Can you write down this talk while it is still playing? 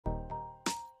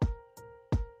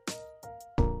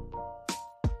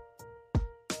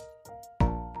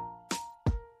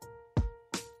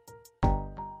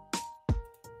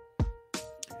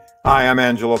Hi, I'm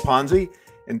Angelo Ponzi,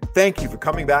 and thank you for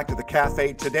coming back to the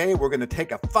cafe. Today, we're going to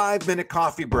take a 5-minute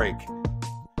coffee break.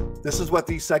 This is what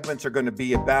these segments are going to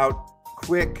be about.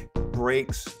 Quick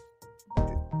breaks,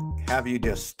 have you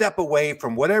just step away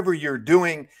from whatever you're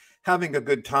doing, having a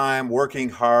good time, working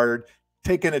hard,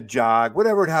 taking a jog,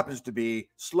 whatever it happens to be.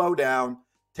 Slow down,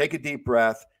 take a deep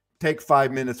breath, take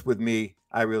 5 minutes with me.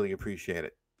 I really appreciate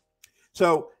it.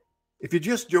 So if you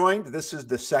just joined, this is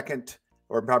the second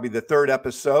or probably the third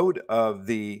episode of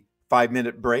the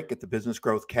 5-minute break at the Business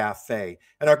Growth Cafe.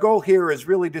 And our goal here is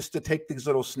really just to take these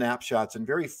little snapshots and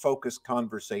very focused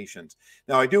conversations.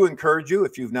 Now, I do encourage you,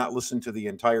 if you've not listened to the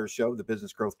entire show,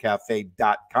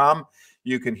 thebusinessgrowthcafe.com,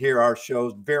 you can hear our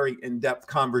show's very in-depth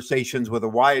conversations with a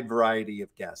wide variety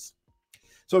of guests.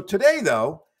 So today,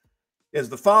 though, is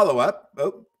the follow-up.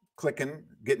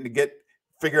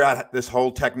 Figure out this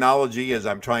whole technology as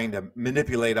I'm trying to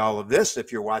manipulate all of this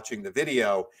if you're watching the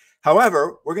video.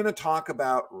 However, we're going to talk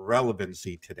about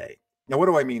relevancy today. Now, what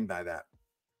do I mean by that?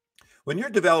 When you're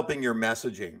developing your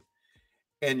messaging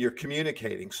and you're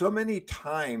communicating, so many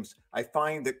times I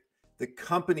find that the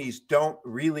companies don't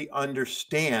really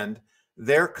understand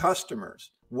their customers.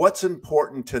 What's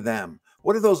important to them?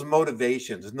 What are those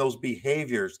motivations and those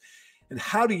behaviors? And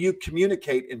how do you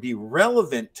communicate and be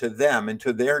relevant to them and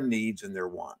to their needs and their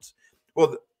wants?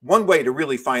 Well, one way to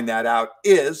really find that out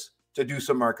is to do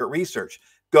some market research.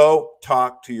 Go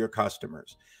talk to your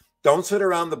customers. Don't sit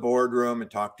around the boardroom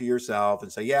and talk to yourself and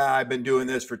say, yeah, I've been doing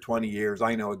this for 20 years.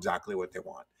 I know exactly what they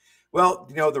want. Well,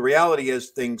 the reality is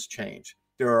things change.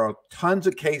 There are tons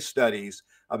of case studies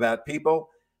about people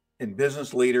and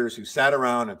business leaders who sat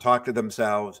around and talked to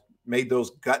themselves, made those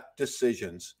gut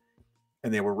decisions,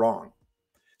 and they were wrong.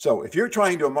 So if you're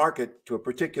trying to market to a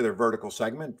particular vertical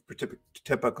segment,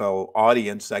 typical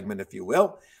audience segment, if you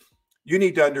will, you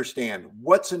need to understand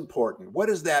what's important. What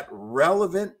is that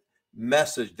relevant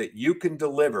message that you can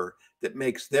deliver that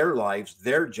makes their lives,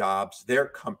 their jobs, their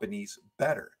companies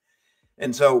better?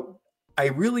 And so I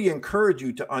really encourage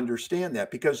you to understand that,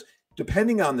 because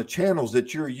depending on the channels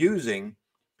that you're using,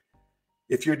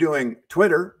 if you're doing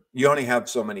Twitter, you only have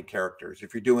so many characters.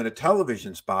 If you're doing a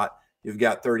television spot, you've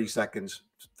got 30 seconds,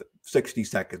 60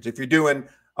 seconds. If you're doing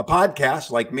a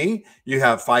podcast like me, you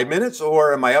have 5 minutes,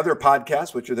 or in my other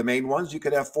podcasts, which are the main ones, you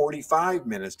could have 45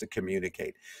 minutes to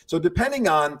communicate. So depending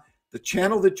on the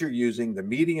channel that you're using, the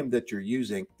medium that you're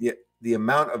using, the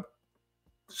amount of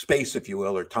space, if you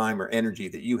will, or time or energy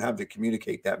that you have to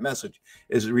communicate that message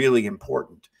is really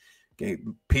important. Okay.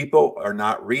 People are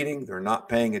not reading, they're not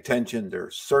paying attention, they're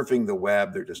surfing the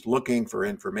web, they're just looking for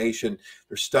information.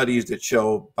 There's studies that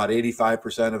show about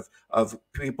 85% of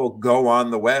people go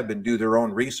on the web and do their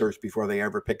own research before they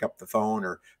ever pick up the phone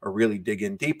or really dig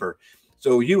in deeper.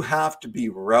 So you have to be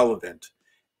relevant,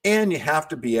 and you have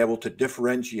to be able to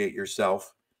differentiate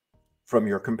yourself from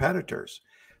your competitors.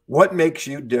 What makes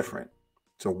you different?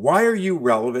 So why are you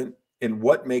relevant? And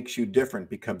what makes you different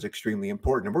becomes extremely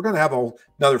important. And we're going to have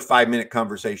another 5-minute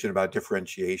conversation about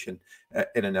differentiation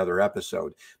in another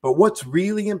episode. But what's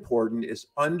really important is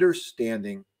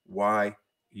understanding why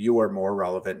you are more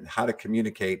relevant and how to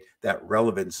communicate that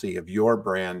relevancy of your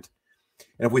brand.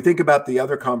 And if we think about the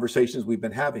other conversations we've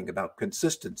been having about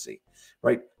consistency,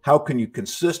 right? How can you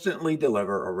consistently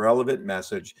deliver a relevant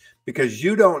message? Because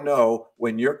you don't know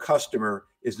when your customer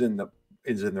is in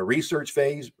the research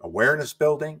phase, awareness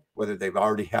building, whether they've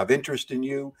already have interest in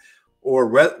you, or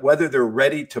whether they're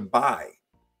ready to buy.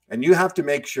 And you have to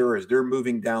make sure, as they're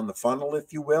moving down the funnel,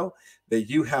 if you will, that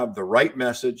you have the right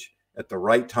message at the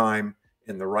right time,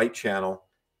 in the right channel,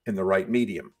 in the right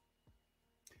medium,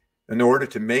 in order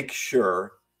to make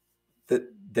sure that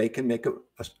they can make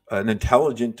an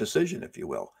intelligent decision, if you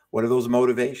will. What are those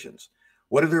motivations?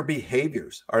 What are their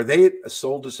behaviors? Are they a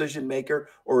sole decision maker,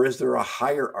 or is there a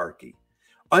hierarchy?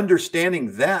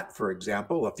 Understanding that, for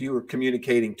example, if you were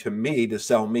communicating to me to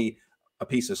sell me a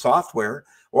piece of software,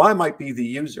 well, I might be the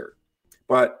user,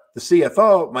 but the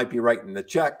CFO might be writing the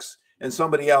checks, and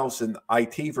somebody else in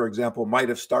IT, for example, might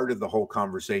have started the whole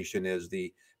conversation as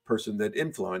the person that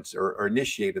influenced or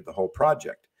initiated the whole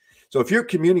project. So if you're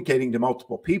communicating to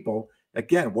multiple people,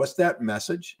 again, what's that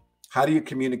message? How do you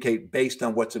communicate based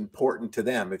on what's important to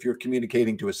them? If you're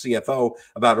communicating to a CFO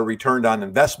about a return on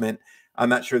investment, I'm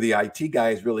not sure the IT guy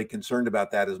is really concerned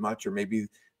about that as much, or maybe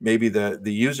the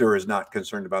user is not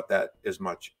concerned about that as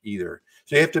much either.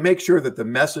 So you have to make sure that the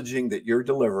messaging that you're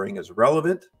delivering is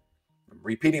relevant. I'm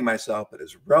repeating myself, but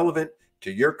is relevant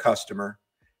to your customer,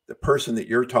 the person that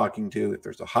you're talking to. If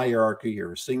there's a hierarchy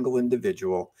or a single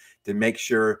individual, to make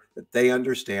sure that they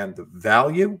understand the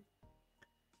value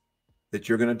that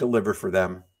you're going to deliver for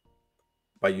them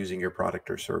by using your product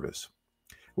or service.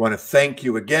 want to thank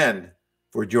you again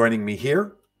for joining me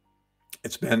here.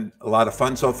 It's been a lot of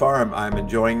fun so far. I'm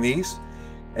enjoying these.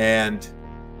 And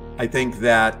I think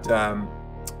that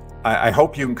I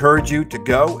hope you encourage you to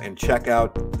go and check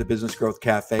out the Business Growth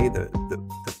Cafe,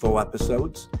 the full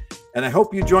episodes. And I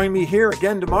hope you join me here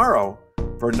again tomorrow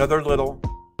for another little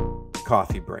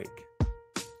coffee break.